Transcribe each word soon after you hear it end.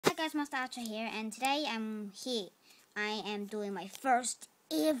guys, Master Archer here, and today I'm here. I am doing my first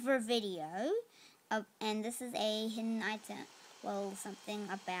ever video, and this is a hidden item, well, something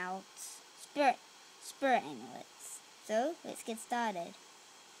about spirit amulets. So, let's get started.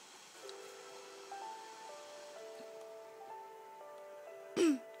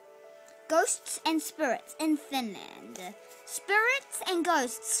 Ghosts and spirits in Finland. Spirits and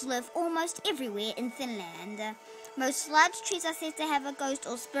ghosts live almost everywhere in Finland. Most large trees are said to have a ghost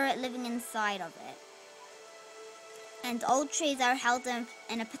or spirit living inside of it. And old trees are held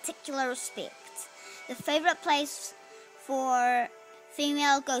in a particular respect. The favorite place for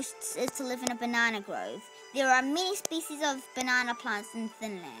female ghosts is to live in a banana grove. There are many species of banana plants in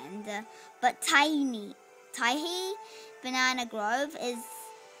Finland, but Taihi Banana Grove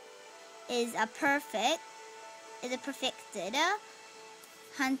is a perfected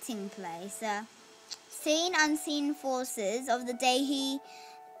hunting place. Seen unseen forces of the daily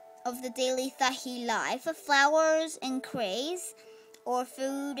Thahi life. Flowers increase, or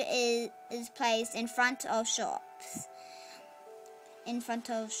food is placed in front of shops. And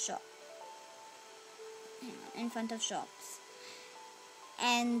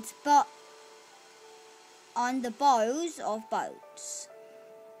on the bows of boats.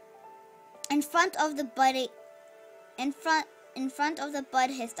 In front of the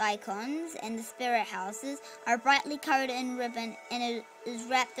Buddhist icons and the spirit houses are brightly coated in ribbon, and it is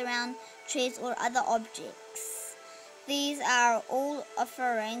wrapped around trees or other objects. These are all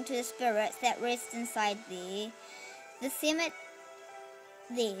referring to the spirits that rest inside there. The summit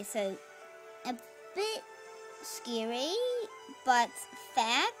there, so a bit scary, but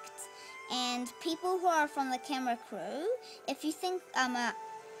fact. And people who are from the camera crew, if you think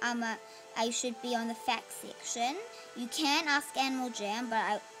I should be on the fact section, you can ask Animal Jam,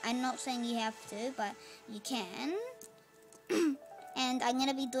 but I'm not saying you have to, but you can. And I'm going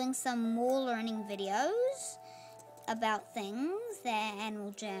to be doing some more learning videos about things that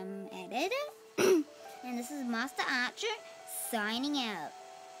Animal Jam added. And this is Master Archer signing out.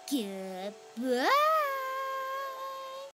 Goodbye.